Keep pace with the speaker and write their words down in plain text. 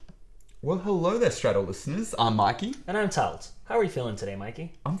Well, hello there, Straddle listeners. I'm Mikey. And I'm Talt. How are you feeling today,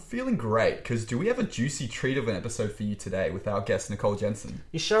 Mikey? I'm feeling great, because do we have a juicy treat of an episode for you today with our guest, Nicole Jenson?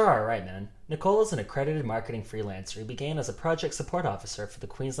 You sure are right, man. Nicole is an accredited marketing freelancer who began as a project support officer for the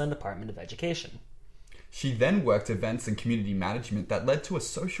Queensland Department of Education. She then worked events and community management that led to a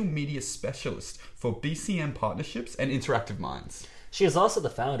social media specialist for BCM partnerships and interactive minds. She is also the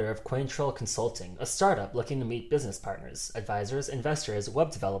founder of Quaintrell Consulting, a startup looking to meet business partners, advisors, investors,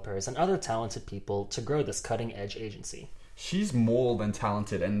 web developers, and other talented people to grow this cutting-edge agency. She's more than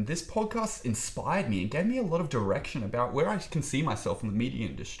talented, and this podcast inspired me and gave me a lot of direction about where I can see myself in the media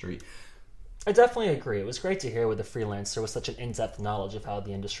industry. I definitely agree. It was great to hear with a freelancer with such an in-depth knowledge of how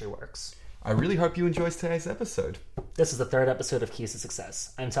the industry works. I really hope you enjoy today's episode. This is the third episode of Keys to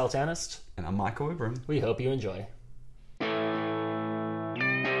Success. I'm Tal Tanist. And I'm Michael Ibrahim. We hope you enjoy.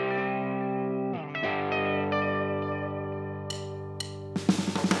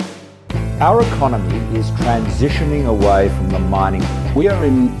 Our economy is transitioning away from the mining. We are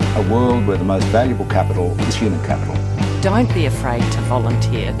in a world where the most valuable capital is human capital. Don't be afraid to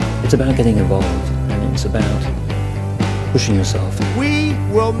volunteer. It's about getting involved, and it's about pushing yourself. We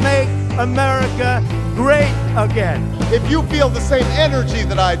will make America great again. If you feel the same energy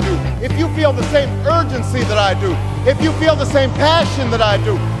that I do, if you feel the same urgency that I do, if you feel the same passion that I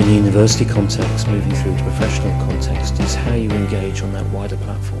do. In the university context, moving through to professional context is how you engage on that wider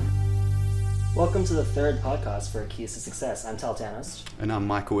platform. Welcome to the third podcast for Keys to Success. I'm Tal Tanist. And I'm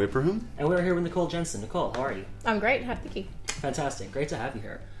Michael Ibrahim. And we're here with Nicole Jenson. Nicole, how are you? I'm great. Thank you. Fantastic. Great to have you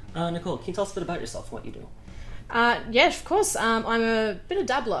here. Nicole, can you tell us a bit about yourself and what you do? Yeah, of course. I'm a bit of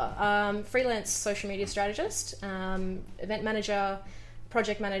dabbler. Freelance social media strategist, event manager,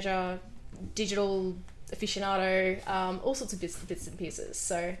 project manager, digital aficionado, all sorts of bits and pieces.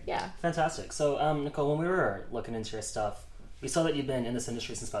 So, yeah. Fantastic. So, Nicole, when we were looking into your stuff, we saw that you've been in this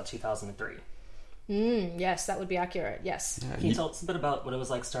industry since about 2003. Yes, that would be accurate. Yes. Yeah, Can you tell us a bit about what it was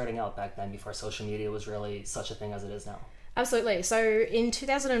like starting out back then before social media was really such a thing as it is now? Absolutely. So in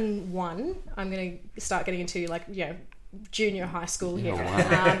 2001, I'm going to start getting into junior high school here.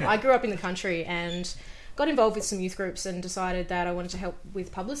 Wow. I grew up in the country and got involved with some youth groups and decided that I wanted to help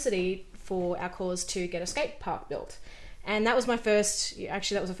with publicity for our cause to get a skate park built. And that was that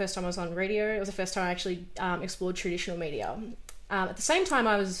was the first time I was on radio. It was the first time I actually explored traditional media. At the same time,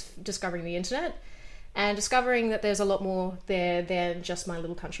 I was discovering the internet and discovering that there's a lot more there than just my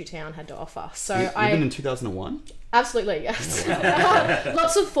little country town had to offer. So Even in 2001? Absolutely, yes.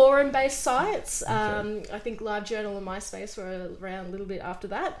 Lots of forum-based sites. I think LiveJournal and MySpace were around a little bit after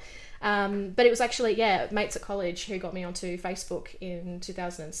that. But it was actually, mates at college who got me onto Facebook in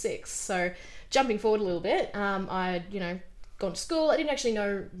 2006. So jumping forward a little bit, I'd, gone to school. I didn't actually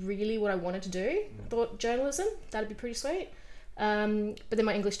know really what I wanted to do. I thought journalism, that'd be pretty sweet. But then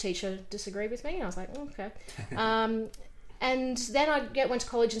my English teacher disagreed with me, and I was like, oh, okay. And then I went to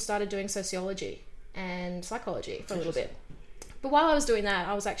college and started doing sociology and psychology for a little bit. But while I was doing that,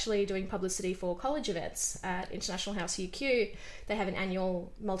 I was actually doing publicity for college events at International House UQ. They have an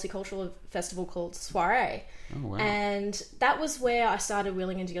annual multicultural festival called Soiree. Oh, wow. And that was where I started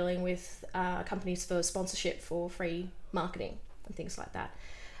wheeling and dealing with companies for sponsorship for free marketing and things like that.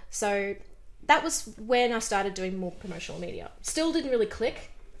 So that was when I started doing more promotional media. Still didn't really click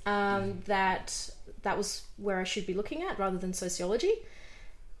that was where I should be looking at rather than sociology.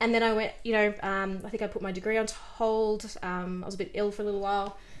 And then I went, I think I put my degree on hold. I was a bit ill for a little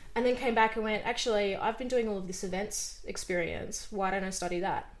while. And then came back and went, actually, I've been doing all of this events experience. Why don't I study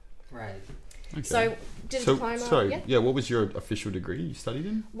that? Right. Okay. So, did a diploma. What was your official degree you studied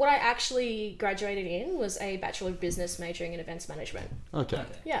in? What I actually graduated in was a Bachelor of Business majoring in events management. Okay.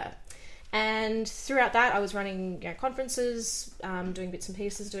 Yeah. And throughout that, I was running conferences, doing bits and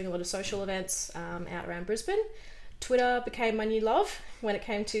pieces, doing a lot of social events out around Brisbane. Twitter became my new love when it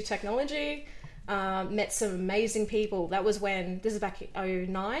came to technology. Met some amazing people. That was this is back in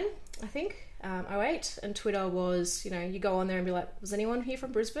 2009, I think, 2008. And Twitter was, you go on there and be like, was anyone here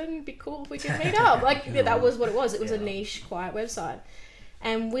from Brisbane? It'd be cool if we could meet up. That was what it was. It was a niche, quiet website.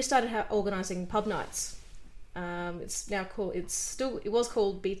 And we started organising pub nights. It's now called, it was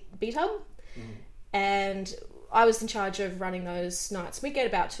called B-Tub. And I was in charge of running those nights. We'd get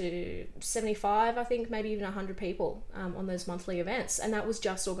about to 75, I think, maybe even 100 people on those monthly events. And that was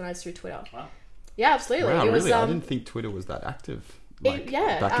just organised through Twitter. Wow. Yeah, absolutely. Wow, it was, really? I didn't think Twitter was that active. Back in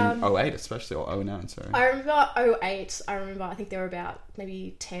 2008 especially, or 2009, sorry. I remember 2008. I think there were about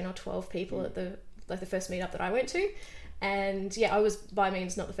maybe 10 or 12 people at the first meetup that I went to. And I was by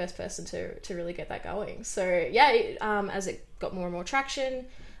means not the first person to really get that going. So as it got more and more traction,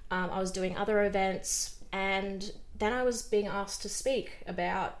 I was doing other events, and then I was being asked to speak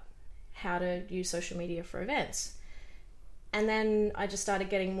about how to use social media for events. And then I just started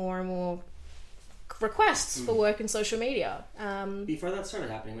getting more and more requests for work in social media. Before that started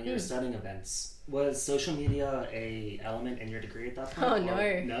happening, when you were studying events, was social media a element in your degree at that point? Oh,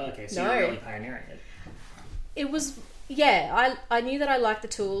 no. No? Okay, so you were really pioneering it. It was, yeah, I knew that I liked the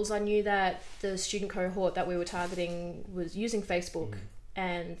tools. I knew that the student cohort that we were targeting was using Facebook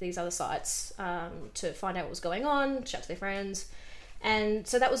and these other sites to find out what was going on, chat to their friends. And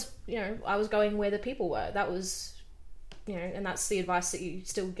so that was, I was going where the people were. That was, and that's the advice that you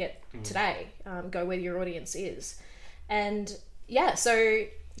still get today. Go where your audience is. And yeah, so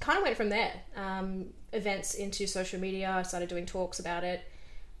kind of went from there. Events into social media. I started doing talks about it.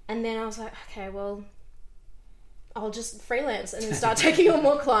 And then I was like, okay, well, I'll just freelance and then start taking on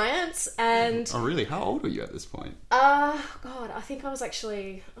more clients. And oh, really? How old were you at this point? God, I think I was I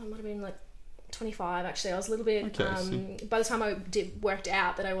might have been like 25 actually. I was a little bit, by the time I worked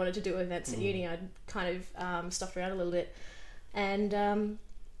out that I wanted to do events at uni, I'd kind of stuffed around a little bit. And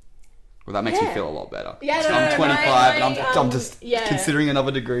well, that makes me feel a lot better. Yeah, so I'm 25 and I'm just considering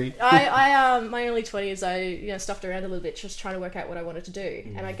another degree. I my early 20s, I stuffed around a little bit, just trying to work out what I wanted to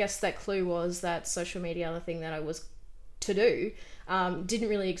do. And I guess that clue was that social media, the thing that I was to do, didn't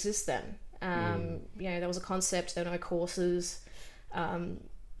really exist then. There was a concept, there were no courses.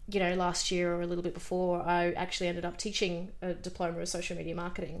 Last year or a little bit before, I actually ended up teaching a diploma of social media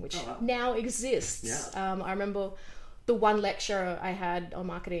marketing, which now exists. Yeah. I remember the one lecture I had on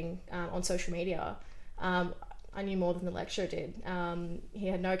marketing on social media. I knew more than the lecturer did. He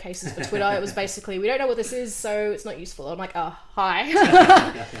had no cases for Twitter. It was basically, we don't know what this is, so it's not useful. I'm like, oh, hi.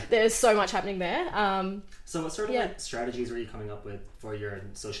 There's so much happening there. So what sort of strategies were you coming up with for your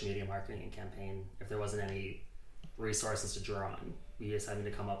social media marketing and campaign if there wasn't any resources to draw on? Were you just having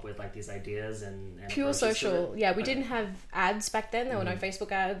to come up with these ideas and pure social? Yeah, we didn't have ads back then. There were no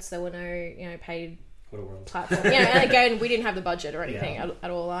Facebook ads. There were no paid platform. And again, we didn't have the budget or anything at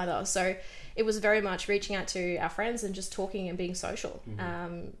all either. So it was very much reaching out to our friends and just talking and being social.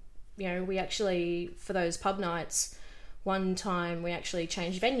 We actually, for those pub nights, one time we actually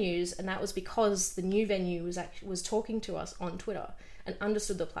changed venues, and that was because the new venue was talking to us on Twitter and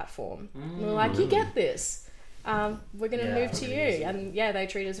understood the platform. And we were like, you get this. We're going to move to you. And they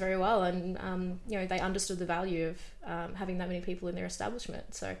treat us very well. And, they understood the value of having that many people in their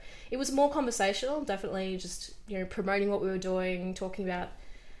establishment. So it was more conversational, definitely just, promoting what we were doing, talking about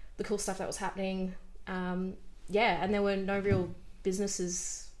the cool stuff that was happening. And there were no real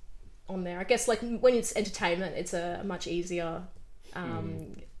businesses on there. I guess when it's entertainment, it's a much easier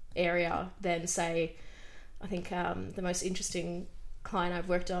area than, say, I think the most interesting client I've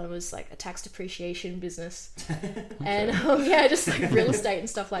worked on was a tax depreciation business. And just real estate and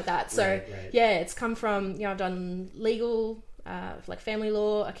stuff like that. So it's come from, I've done legal, family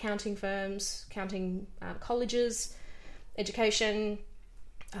law, accounting firms, accounting colleges, education,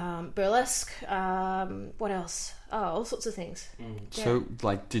 burlesque, what else? All sorts of things. So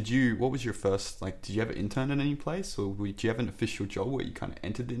what was your first, did you ever intern in any place, or did you have an official job where you kind of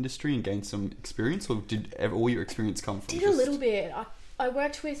entered the industry and gained some experience, or did all your experience come from a little bit. I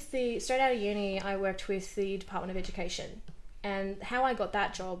worked with straight out of uni, I worked with the Department of Education, and how I got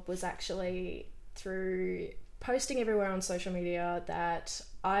that job was actually through posting everywhere on social media that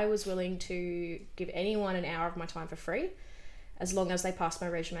I was willing to give anyone an hour of my time for free, as long as they passed my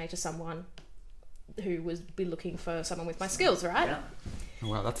resume to someone who would be looking for someone with my skills, right? Yeah.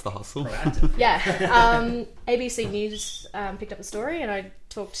 Wow, that's the hustle. ABC News picked up the story, and I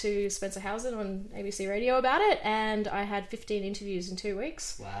talked to Spencer Housen on ABC Radio about it, and I had 15 interviews in 2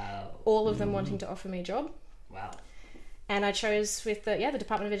 weeks. Wow. All of them wanting to offer me a job. Wow. And I chose with the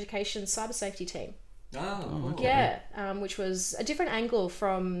Department of Education cyber safety team. Oh, okay. Which was a different angle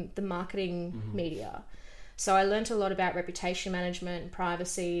from the marketing media. So I learned a lot about reputation management,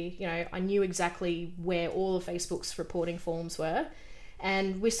 privacy. I knew exactly where all of Facebook's reporting forms were.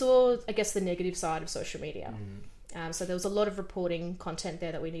 And we saw, I guess, the negative side of social media. So there was a lot of reporting content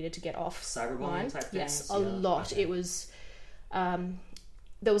there that we needed to get off. Cyberbullying type things? Yes, a lot. Okay. It was,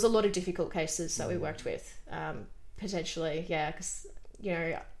 there was a lot of difficult cases that we worked with, potentially, because,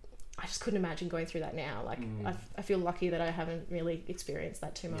 I just couldn't imagine going through that now. I feel lucky that I haven't really experienced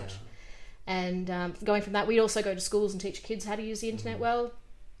that too much. Yeah. And going from that, we'd also go to schools and teach kids how to use the internet well.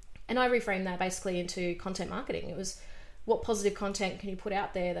 And I reframed that basically into content marketing. It was, what positive content can you put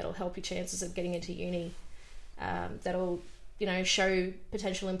out there that'll help your chances of getting into uni, that'll, show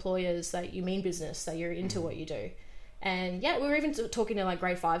potential employers that you mean business, that you're into what you do. And we were even talking to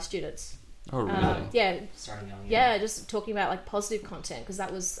grade 5 students. Oh, really? Starting young. Yeah, just talking about positive content, because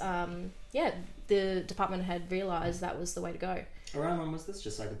that was, the department had realised that was the way to go. Around when was this?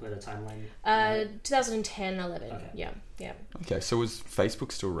 Just so I could put a timeline. 2010, 11. Okay. Yeah. Okay, so was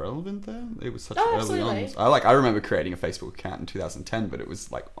Facebook still relevant there? It was such Oh, early absolutely. on. I remember creating a Facebook account in 2010, but it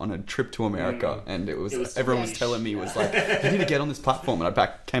was like on a trip to America, and it was everyone was telling me was like, you need to get on this platform, and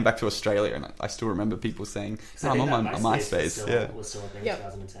came back to Australia, and I still remember people saying, I'm on my MySpace. Was still a thing in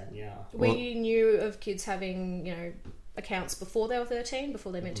 2010. Yeah. We knew of kids having, accounts before they were 13,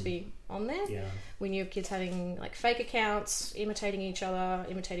 before they meant to be on there. Yeah. We knew of kids having like fake accounts, imitating each other,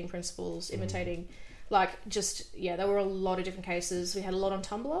 imitating principals, imitating there were a lot of different cases. We had a lot on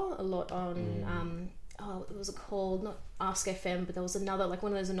Tumblr, a lot on what was it called? Not Ask FM, but there was another, like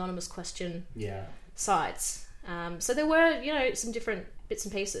one of those anonymous question sites. So there were, some different bits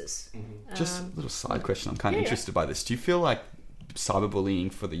and pieces. Just a little side question. I'm kind of interested by this. Do you feel like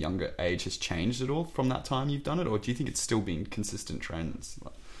cyberbullying for the younger age has changed at all from that time you've done it, or do you think it's still been consistent trends?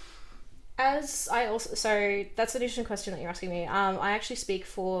 So that's an interesting question that you're asking me. I actually speak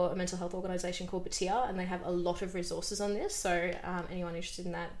for a mental health organisation called Batia, and they have a lot of resources on this. So anyone interested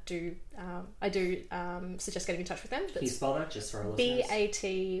in that, I do suggest getting in touch with them. Can you spell that just for our listeners?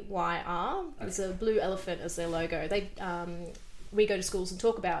 BATYR. It's a blue elephant as their logo. We go to schools and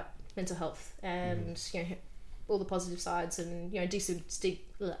talk about mental health and all the positive sides and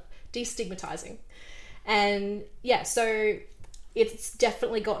destigmatizing. And so it's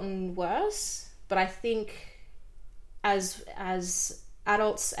definitely gotten worse, but I think as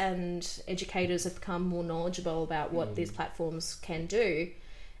adults and educators have become more knowledgeable about what these platforms can do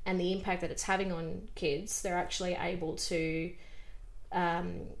and the impact that it's having on kids, they're actually able to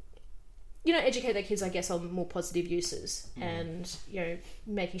educate their kids, I guess, on more positive uses and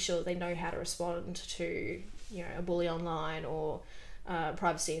making sure that they know how to respond to a bully online or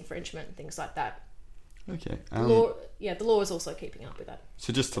privacy infringement, things like that. Okay. The law is also keeping up with that.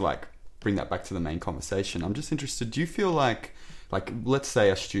 So just to bring that back to the main conversation, I'm just interested, do you feel like let's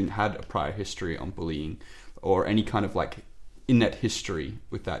say a student had a prior history on bullying or any kind of in-net history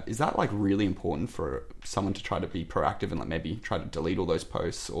with that, is that really important for someone to try to be proactive and maybe try to delete all those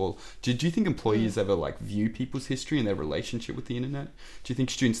posts? Or do you think employees ever view people's history and their relationship with the internet? Do you think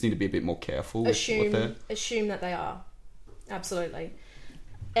students need to be a bit more careful with what they're... Assume that they are. Absolutely.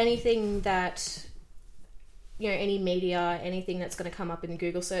 Anything that any media, anything that's going to come up in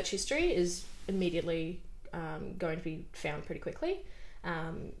Google search history is immediately going to be found pretty quickly.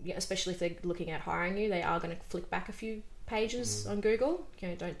 Especially if they're looking at hiring you, they are going to flick back a few pages on Google.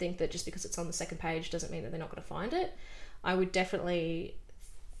 Don't think that just because it's on the second page doesn't mean that they're not going to find it. I would definitely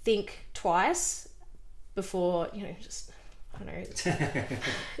think twice before,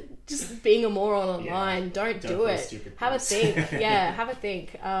 just being a moron online. Don't do it. Have a think. Have a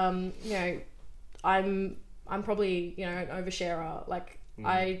think. I'm probably, an oversharer.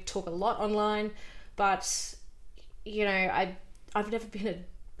 I talk a lot online, but, I've never been a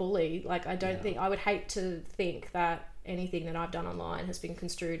bully. I don't think... I would hate to think that anything that I've done online has been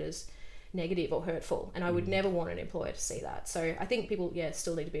construed as negative or hurtful, and I would never want an employer to see that. So I think people,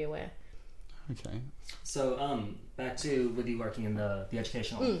 still need to be aware. Okay. So, back to with you working in the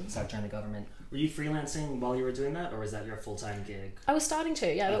educational sector in the government, were you freelancing while you were doing that, or was that your full-time gig? I was starting to,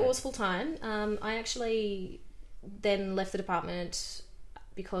 it was full-time. I actually then left the department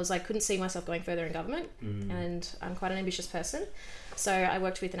because I couldn't see myself going further in government, and I'm quite an ambitious person. So I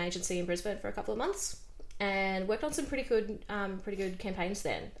worked with an agency in Brisbane for a couple of months and worked on some pretty good campaigns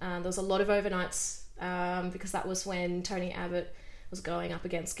then. There was a lot of overnights because that was when Tony Abbott was going up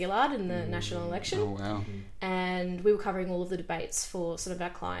against Gillard in the national election. Oh, wow. And we were covering all of the debates for some of our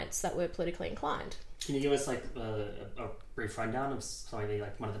clients that were politically inclined. Can you give us a brief rundown of something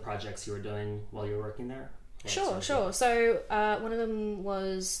one of the projects you were doing while you were working there? Sure. So one of them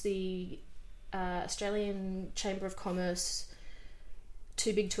was the Australian Chamber of Commerce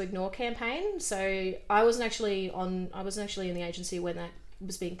Too Big to Ignore campaign. So I wasn't actually in the agency when that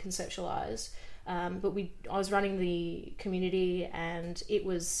was being conceptualized. But I was running the community, and it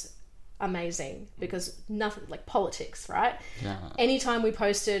was amazing because nothing like politics, right? Yeah. Anytime we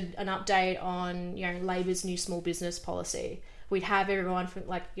posted an update on Labor's new small business policy, we'd have everyone from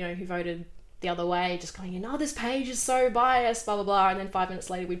who voted the other way just going, this page is so biased, blah blah blah, and then 5 minutes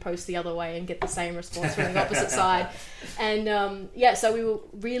later we'd post the other way and get the same response from the opposite side. And so we were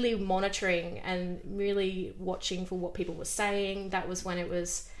really monitoring and really watching for what people were saying. That was when it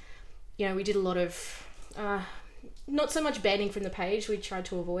was, we did a lot of not so much banning from the page. We tried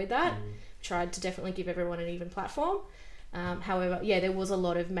to avoid that. Tried to definitely give everyone an even platform. However, there was a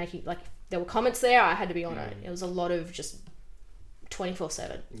lot of there were comments there. I had to be on it. It was a lot of just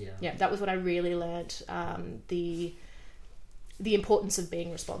 24/7. Yeah, that was what I really learned. The the importance of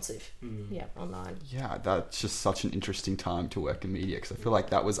being responsive, online. Yeah, that's just such an interesting time to work in media, because I feel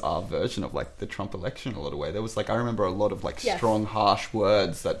like that was our version of like the Trump election in a lot of ways. There was like, I remember a lot of like strong, harsh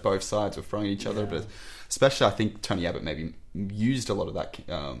words that both sides were throwing at each other, but especially I think Tony Abbott maybe used a lot of that.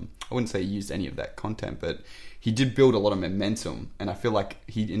 I wouldn't say he used any of that content, but he did build a lot of momentum, and I feel like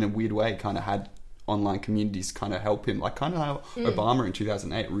he, in a weird way, kind of had online communities kind of help him, like kind of how Obama in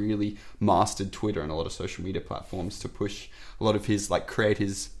 2008 really mastered Twitter and a lot of social media platforms to push a lot of his, like, create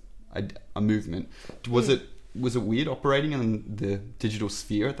his a movement. Was it weird operating in the digital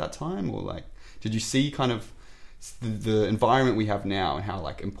sphere at that time, or like did you see kind of the environment we have now and how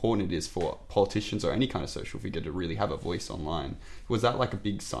like important it is for politicians or any kind of social figure to really have a voice online? Was that like a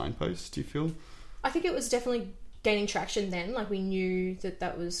big signpost, do you feel? I think it was definitely gaining traction then. Like, we knew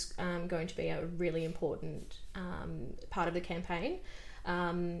that was going to be a really important part of the campaign.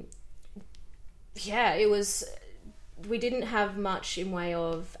 It was. We didn't have much in way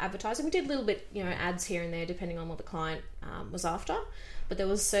of advertising. We did a little bit, ads here and there depending on what the client was after, but there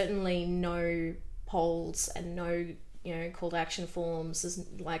was certainly no polls and no call to action forms.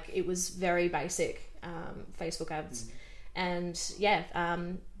 Like, it was very basic Facebook ads. And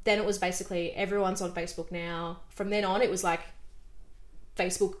then it was basically everyone's on Facebook now. From then on, it was like,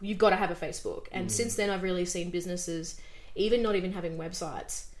 Facebook, you've got to have a Facebook. And since then, I've really seen businesses not even having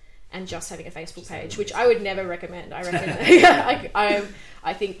websites and just having a Facebook page, which I would never recommend. I reckon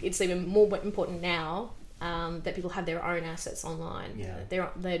I think it's even more important now that people have their own assets online. Yeah.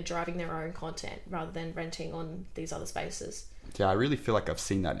 They're driving their own content rather than renting on these other spaces. Yeah, I really feel like I've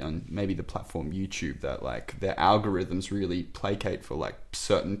seen that on maybe the platform YouTube, that like their algorithms really placate for like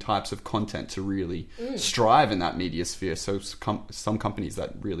certain types of content to really strive in that media sphere. So some companies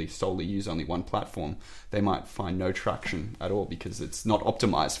that really solely use only one platform, they might find no traction at all because it's not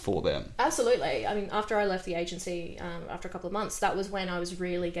optimized for them. Absolutely. I mean, after I left the agency, after a couple of months, that was when I was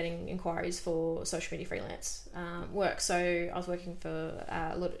really getting inquiries for social media freelance work. So I was working for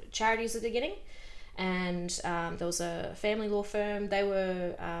a lot of charities at the beginning. And there was a family law firm. They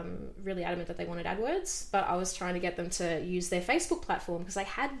were really adamant that they wanted AdWords, but I was trying to get them to use their Facebook platform because they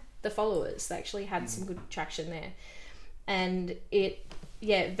had the followers. They actually had some good traction there. And it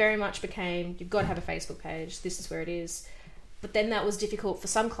very much became, you've got to have a Facebook page. This is where it is. But then that was difficult for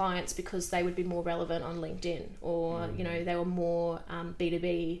some clients because they would be more relevant on LinkedIn, or, they were more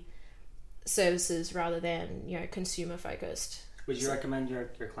B2B services rather than, consumer focused. Would you recommend your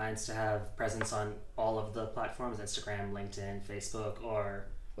clients to have presence on all of the platforms, Instagram, LinkedIn, Facebook, or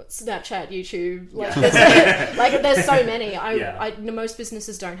Snapchat, YouTube? There's so many. Most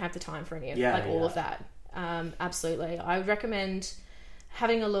businesses don't have the time for any of all of that. Absolutely. I would recommend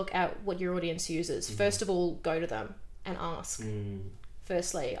having a look at what your audience uses. First of all, go to them and ask.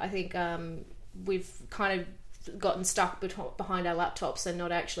 Firstly, I think we've kind of gotten stuck behind our laptops and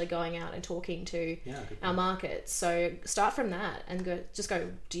not actually going out and talking to our market. So start from that and go,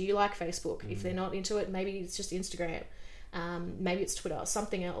 do you like Facebook? If they're not into it, maybe it's just Instagram. Maybe it's Twitter,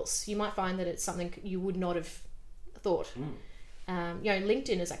 something else. You might find that it's something you would not have thought.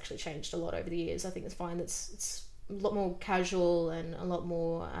 LinkedIn has actually changed a lot over the years. I think it's fine. It's a lot more casual and a lot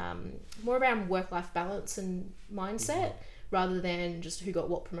more around work-life balance and mindset rather than just who got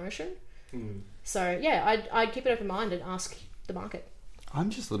what promotion. So I'd keep an open mind and ask the market. I'm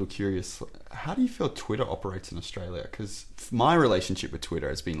just a little curious, how do you feel Twitter operates in Australia? Because my relationship with Twitter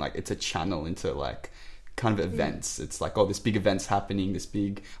has been like, it's a channel into like kind of events. It's like, this big event's happening,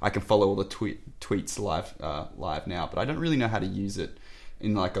 I can follow all the tweets live now, but I don't really know how to use it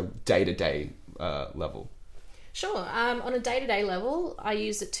in like a day-to-day level. Sure. On a day-to-day level, I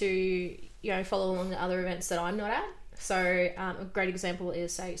use it to follow along the other events that I'm not at. So a great example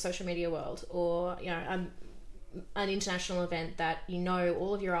is, say, Social Media World, or an international event that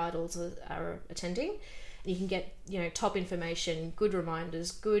all of your idols are attending. And you can get top information, good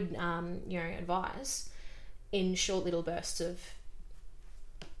reminders, good advice in short little bursts of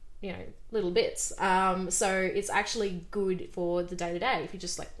little bits. So it's actually good for the day to day. If you're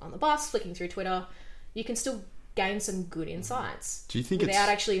just like on the bus flicking through Twitter, you can still gain some good insights. Do you think without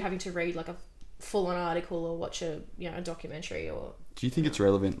actually having to read like a full-on article or watch a documentary? Or do you think it's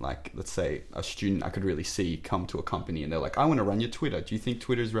relevant, like, let's say a student I could really see come to a company and they're like, I want to run your Twitter. Do you think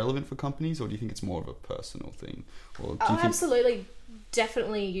Twitter is relevant for companies, or do you think it's more of a personal thing? Or do you think... Absolutely,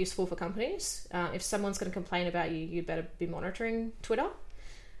 definitely useful for companies. If someone's going to complain about you, you better be monitoring Twitter.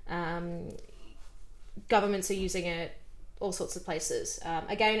 Governments are using it all sorts of places.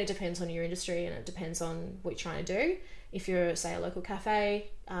 Again, it depends on your industry and it depends on what you're trying to do. If you're, say, a local cafe,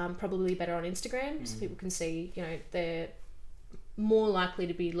 probably better on Instagram, so people can see, their more likely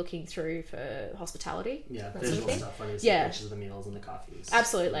to be looking through for hospitality. Yeah, that visual sort of thing. stuff when you see pictures of the meals and the coffees.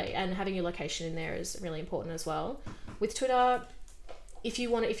 Absolutely, and having your location in there is really important as well. With Twitter, if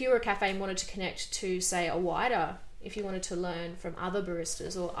you were a cafe and wanted to connect to, say, a wider, if you wanted to learn from other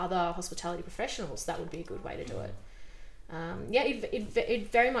baristas or other hospitality professionals, that would be a good way to do it.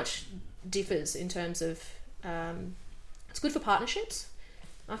 It very much differs in terms of it's good for partnerships,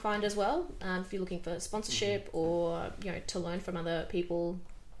 I find, as well. If you're looking for sponsorship or to learn from other people,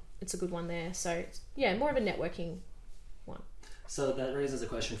 it's a good one there. So yeah, more of a networking one. So that raises a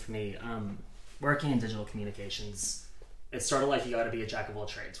question for me. Working in digital communications, it's sort of like you got to be a jack of all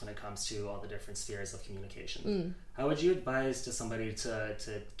trades when it comes to all the different spheres of communication. How would you advise to somebody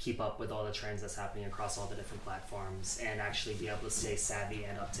to keep up with all the trends that's happening across all the different platforms and actually be able to stay savvy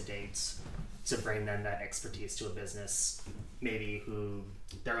and up to date to bring then that expertise to a business, maybe who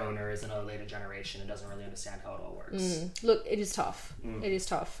their owner is in a later generation and doesn't really understand how it all works? Look, it is tough. It is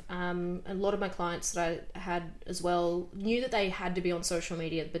tough. A lot of my clients that I had as well knew that they had to be on social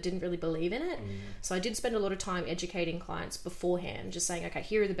media but didn't really believe in it. So I did spend a lot of time educating clients beforehand, just saying, okay,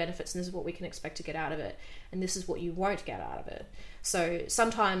 here are the benefits and this is what we can expect to get out of it and this is what you won't get out of it. So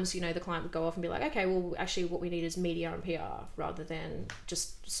sometimes, the client would go off and be like, okay, well, actually what we need is media and PR rather than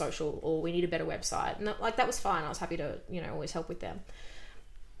just social, or we need a better website. And that was fine. I was happy to, always help with them.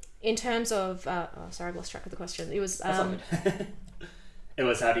 In terms of, sorry, I've lost track of the question. It was, it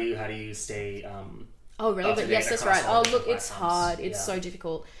was how do you stay, oh, really? But yes, that's right. Oh, look, it's hard. It's so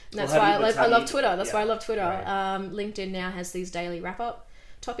difficult. And that's why I love Twitter. That's why I love Twitter. Right. LinkedIn now has these daily wrap-up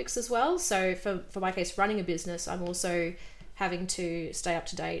topics as well. So for my case, running a business, I'm also having to stay up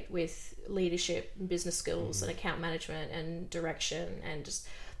to date with leadership and business skills and account management and direction, and just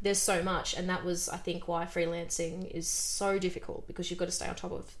there's so much. And that was, I think, why freelancing is so difficult, because you've got to stay on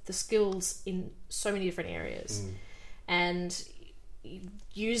top of the skills in so many different areas and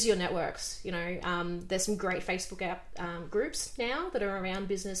use your networks. There's some great Facebook groups now that are around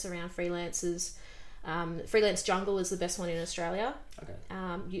business, around freelancers. Freelance Jungle is the best one in Australia.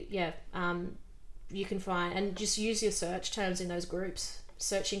 Okay. You can find, and just use your search terms in those groups,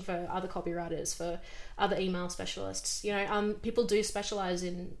 searching for other copywriters, for other email specialists. People do specialize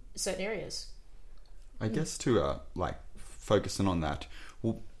in certain areas. I guess to focusing on that,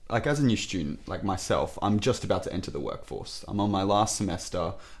 well, as a new student, like myself, I'm just about to enter the workforce. I'm on my last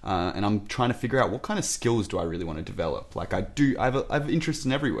semester, and I'm trying to figure out what kind of skills do I really want to develop. I have interest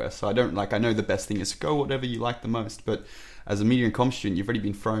in everywhere, so I don't I know the best thing is go whatever you like the most, but as a media and comm student, you've already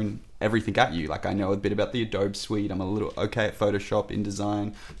been thrown everything at you. I know a bit about the Adobe suite. I'm a little okay at Photoshop,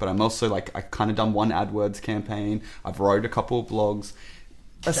 InDesign, but I'm also I kind of done one AdWords campaign. I've wrote a couple of blogs.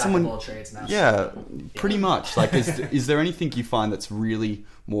 As someone, all trades now. Pretty much. Is there anything you find that's really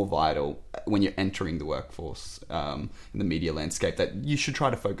more vital when you're entering the workforce in the media landscape that you should try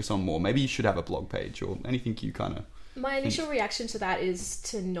to focus on more? Maybe you should have a blog page or anything you kind of... My initial reaction to that is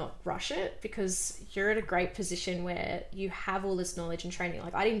to not rush it, because you're in a great position where you have all this knowledge and training.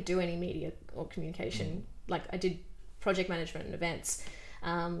 I didn't do any media or communication. I did project management and events.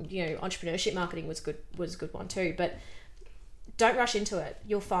 Entrepreneurship marketing was a good one too. But don't rush into it.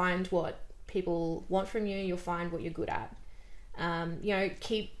 You'll find what people want from you. You'll find what you're good at.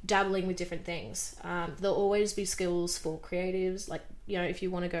 Keep dabbling with different things. There'll always be skills for creatives. If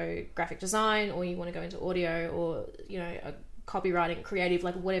you want to go graphic design, or you want to go into audio, or, a copywriting, creative,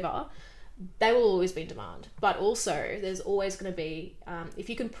 whatever, they will always be in demand. But also there's always going to be, if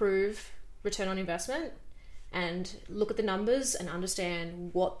you can prove return on investment and look at the numbers and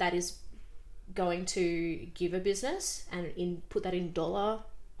understand what that is going to give a business and put that in dollar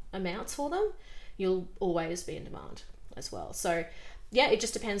amounts for them, you'll always be in demand as well. So yeah, it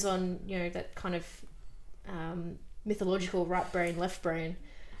just depends on that kind of mythological right brain left brain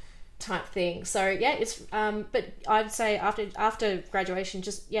type thing. So yeah, it's but I'd say after graduation,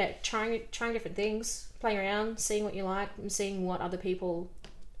 just trying different things, playing around, seeing what you like and seeing what other people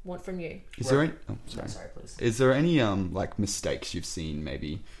want from you. Is there any please. Is there any mistakes you've seen,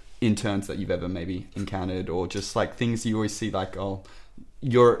 maybe interns that you've ever maybe encountered, or just things you always see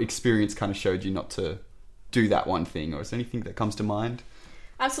your experience kind of showed you not to do that one thing, or is there anything that comes to mind?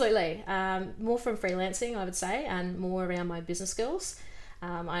 Absolutely. More from freelancing, I would say, and more around my business skills.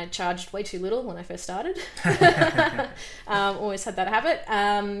 I charged way too little when I first started. Always had that habit.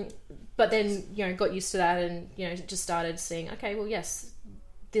 But then, got used to that and, just started seeing, okay, well, yes,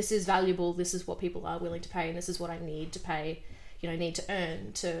 this is valuable. This is what people are willing to pay, and this is what I need to pay, need to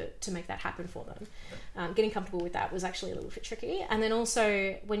earn to make that happen for them. Getting comfortable with that was actually a little bit tricky. And then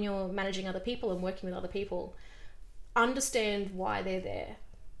also, when you're managing other people and working with other people, understand why they're there.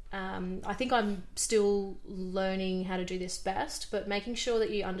 I think I'm still learning how to do this best, but making sure that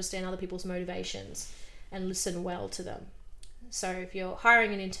you understand other people's motivations and listen well to them. So if you're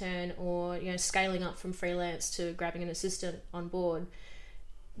hiring an intern or scaling up from freelance to grabbing an assistant on board,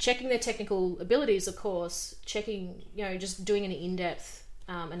 checking their technical abilities, of course, checking, just doing an in-depth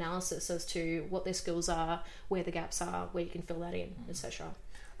analysis as to what their skills are, where the gaps are, where you can fill that in, etc.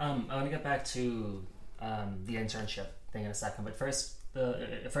 I want to get back to the internship thing in a second, but first,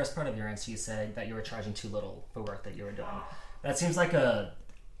 the first part of your answer, you said that you were charging too little for work that you were doing. That seems like a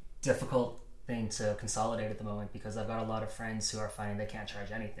difficult thing to consolidate at the moment, because I've got a lot of friends who are finding they can't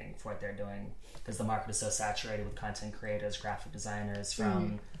charge anything for what they're doing because the market is so saturated with content creators, graphic designers,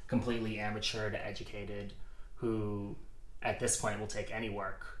 from completely amateur to educated, who at this point will take any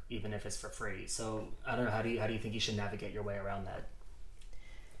work even if it's for free. So I don't know, how do you think you should navigate your way around that?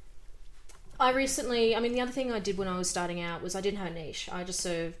 The other thing I did when I was starting out was I didn't have a niche. I just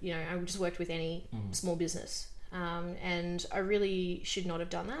I just worked with any small business. And I really should not have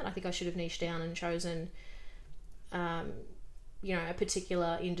done that. I think I should have niched down and chosen, a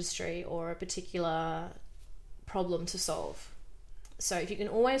particular industry or a particular problem to solve. So if you can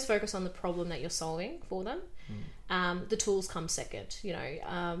always focus on the problem that you're solving for them, the tools come second.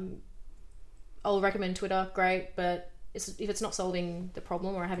 I'll recommend Twitter, great, but if it's not solving the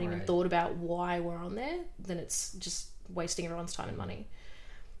problem, or I haven't even thought about why we're on there, then it's just wasting everyone's time and money.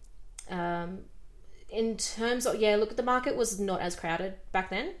 In terms of, look, the market was not as crowded back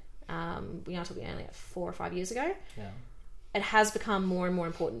then. We are talking only 4 or 5 years ago. Yeah. It has become more and more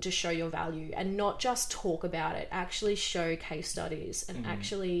important to show your value and not just talk about it, actually show case studies and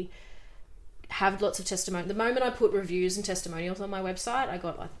actually have lots of testimony. The moment I put reviews and testimonials on my website, I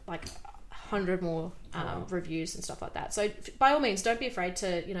got like 100 more reviews and stuff like that. So by all means, don't be afraid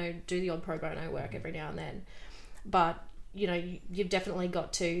to, do the odd pro bono work every now and then. But, you've definitely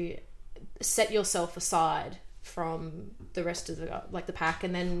got to set yourself aside from the rest of the pack,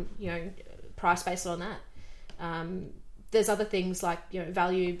 and then price based on that. There's other things like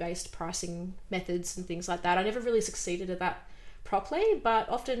value based pricing methods and things like that. I never really succeeded at that properly, but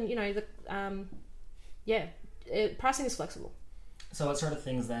often pricing is flexible. So what sort of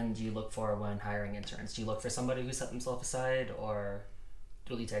things then do you look for when hiring interns? Do you look for somebody who set themselves aside, or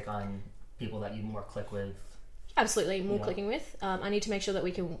will you take on people that you more click with? Absolutely, more clicking with. I need to make sure that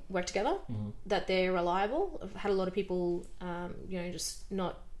we can work together, that they're reliable. I've had a lot of people, just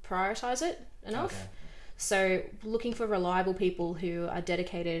not prioritize it enough. Okay. So looking for reliable people who are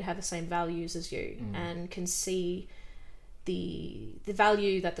dedicated, have the same values as you, and can see the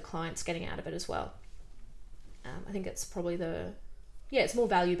value that the client's getting out of it as well. I think it's probably it's more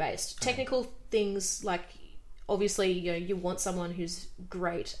value based. Okay. Technical things, like obviously you want someone who's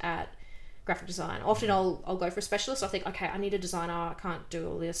great at graphic design. Often I'll go for a specialist. I think, okay, I need a designer. I can't do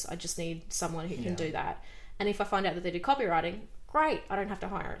all this. I just need someone who can do that. And if I find out that they do copywriting, great. I don't have to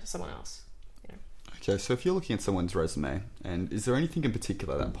hire someone else. Okay, so if you're looking at someone's resume, and is there anything in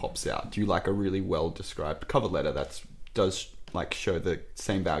particular that pops out? Do you like a really well described cover letter that does like show the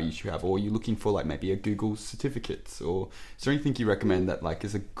same values you have, or are you looking for like maybe a Google certificates, or is there anything you recommend that like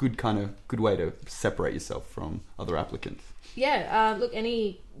is a good way to separate yourself from other applicants? Look,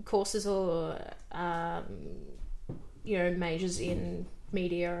 any courses or majors in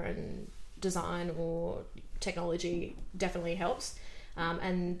media and design or technology definitely helps,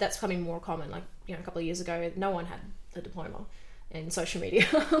 and that's becoming more common. Like a couple of years ago, no one had a diploma in social media.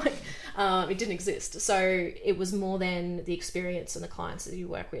 It didn't exist, so it was more than the experience and the clients that you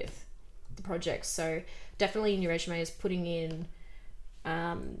work with, the projects. So definitely in your resume is putting in,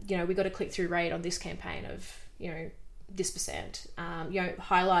 we got a click-through rate on this campaign of this percent,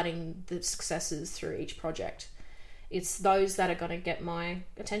 highlighting the successes through each project. It's those that are going to get my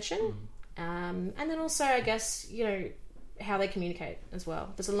attention. And then also, I guess, how they communicate as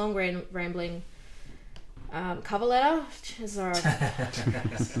well. There's a long rambling cover letter. It's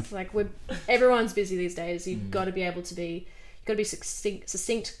like everyone's busy these days. You've got to be able to be,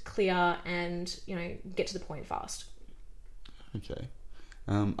 succinct, clear, and get to the point fast. Okay.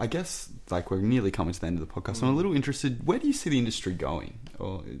 I guess like we're nearly coming to the end of the podcast. I'm a little interested. Where do you see the industry going,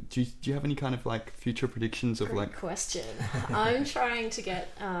 or do you have any kind of like future predictions of Great question. I'm trying to get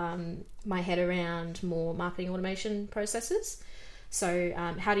my head around more marketing automation processes. So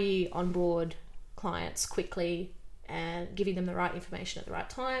how do you onboard clients quickly and giving them the right information at the right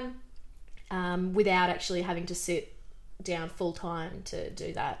time, without actually having to sit down full time to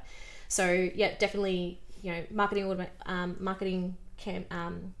do that. So definitely marketing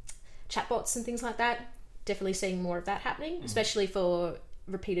chatbots and things like that, definitely seeing more of that happening, especially for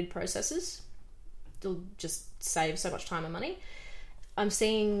repeated processes. They'll just save so much time and money. I'm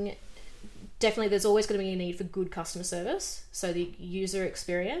seeing definitely there's always going to be a need for good customer service. So the user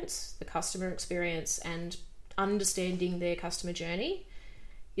experience, the customer experience, and understanding their customer journey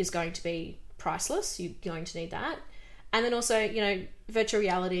is going to be priceless. You're going to need that. And then also, virtual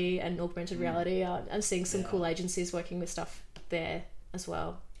reality and augmented reality. I'm seeing some cool agencies working with stuff there as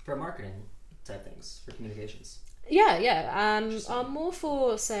well. For marketing type things, for communications. Yeah. I'm more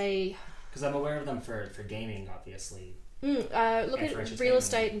for, say... Because I'm aware of them for gaming, obviously. Look at real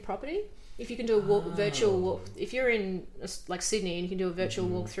estate and property. If you can do a virtual walk... If you're in, like, Sydney and you can do a virtual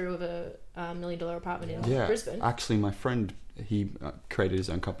walkthrough of a $1 million apartment in Brisbane. Actually, my friend, he created his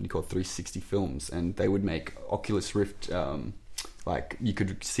own company called 360 Films, and they would make Oculus Rift... like you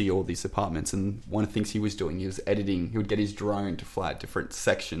could see all these apartments, and one of the things he was doing, he was editing. He would get his drone to fly at different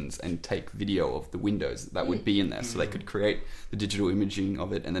sections and take video of the windows that would be in there, so they could create the digital imaging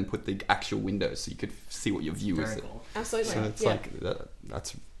of it and then put the actual windows so you could see what your view is. Cool. Absolutely. So it's like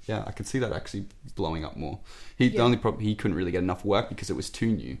that's I can see that actually blowing up more. The only problem, he couldn't really get enough work because it was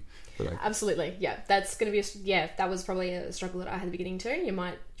too new. But absolutely, yeah. That's going to be that was probably a struggle that I had at the beginning too. You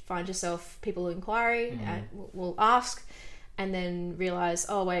might find yourself people inquiry and will ask. And then realise,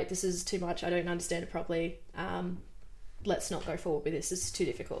 oh wait, this is too much, I don't understand it properly, let's not go forward with this is too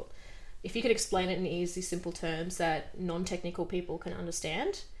difficult. If you could explain it in easy, simple terms that non-technical people can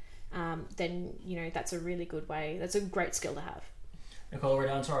understand, then, that's a really good way, that's a great skill to have. Nicole, we're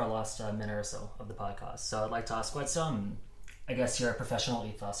down to our last minute or so of the podcast, so I'd like to ask what's, I guess, your professional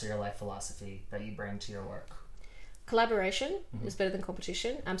ethos or your life philosophy that you bring to your work? Collaboration is better than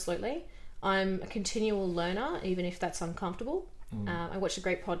competition, absolutely. I'm a continual learner, even if that's uncomfortable. I watched a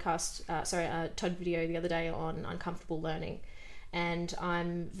great podcast, a TOD video the other day on uncomfortable learning. And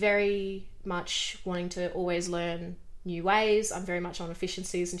I'm very much wanting to always learn new ways. I'm very much on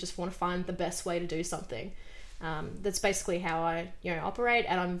efficiencies and just want to find the best way to do something. That's basically how I, operate.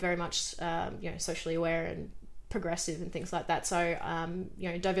 And I'm very much, socially aware and progressive and things like that. So,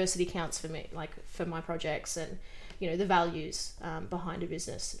 diversity counts for me, like for my projects and, the values behind a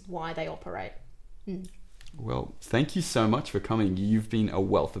business, why they operate. Well, thank you so much for coming. You've been a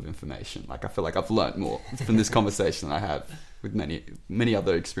wealth of information. Like, I feel like I've learned more from this conversation than I have with many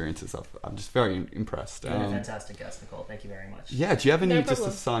other experiences. I'm just very impressed. You're a fantastic guest, Nicole. Thank you very much. Yeah, do you have any, just to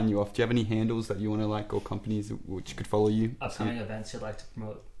sign you off, do you have any handles that you want to or companies which could follow you? Upcoming events you'd like to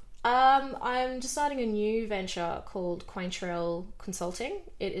promote? I'm just starting a new venture called Quaintrell Consulting.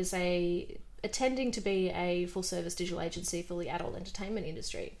 It is attending to be a full-service digital agency for the adult entertainment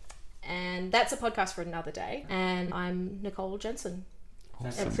industry. And that's a podcast for another day. And I'm Nicole Jenson.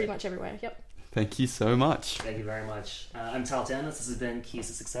 Awesome. Pretty much everywhere, yep. Thank you so much. Thank you very much. I'm Tal Tanis. This has been Keys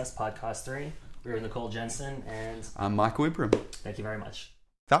to Success, Podcast 3. We're Nicole Jenson, and... I'm Michael Ibram. Thank you very much.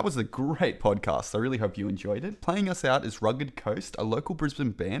 That was a great podcast. I really hope you enjoyed it. Playing us out is Rugged Coast, a local Brisbane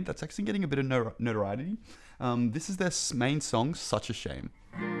band that's actually getting a bit of notoriety. This is their main song, Such a Shame.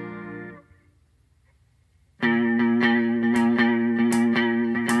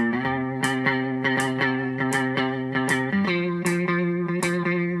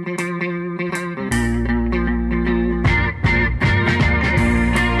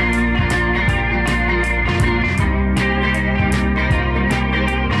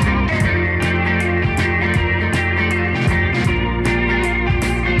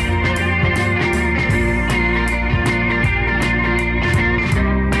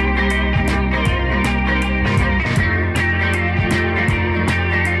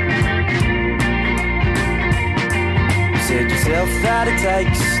 That it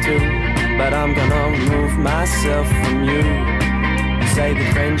takes to, but I'm gonna remove myself from you. You say that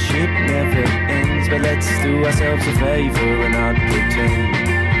friendship never ends, but let's do ourselves a favor and not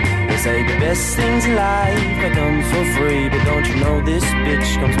pretend. They say the best things in life come for free, but don't you know this bitch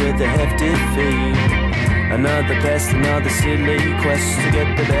comes with a hefty fee? Another pest, another silly quest to get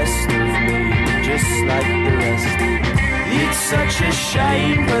the best of me, just like the rest. It's such a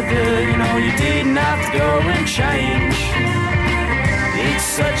shame, brother, you didn't have to go and change. It's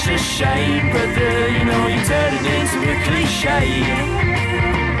such a shame, brother, you turned it into a cliche.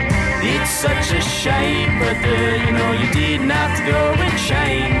 It's such a shame, brother, you didn't have to go and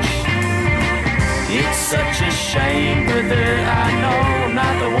change. It's such a shame, brother, I know I'm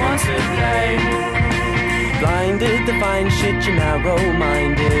not the one to blame. Blinded to find shit, you're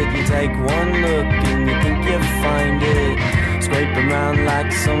narrow-minded. You take one look and you think you find it. Scrape around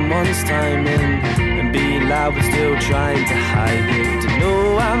like someone's timing, and be loud but still trying to hide it.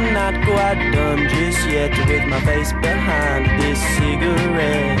 No, I'm not quite done just yet with my face behind this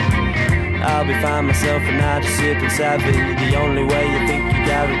cigarette. I'll be fine myself and I just sip and savvy. The only way you think you're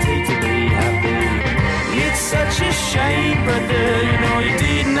guaranteed to be happy. It's such a shame, brother, you know you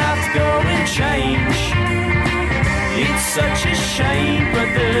didn't have to go and change. It's such a shame,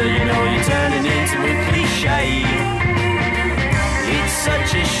 brother, you know you're turning into a cliche. It's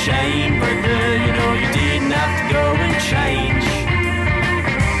such a shame, brother, you know you didn't have to go and change.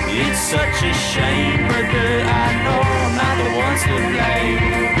 It's such a shame, brother, I know I'm not the one to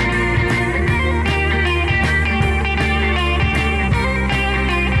blame.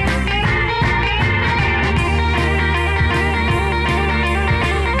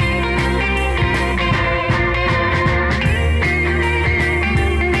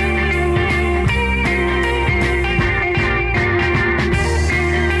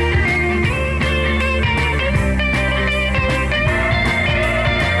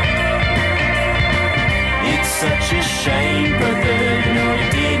 Such a shame, brother, you know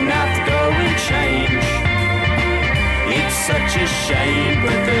you didn't have to go and change. It's such a shame,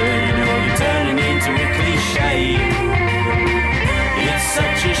 brother, you know you're turning into a cliche.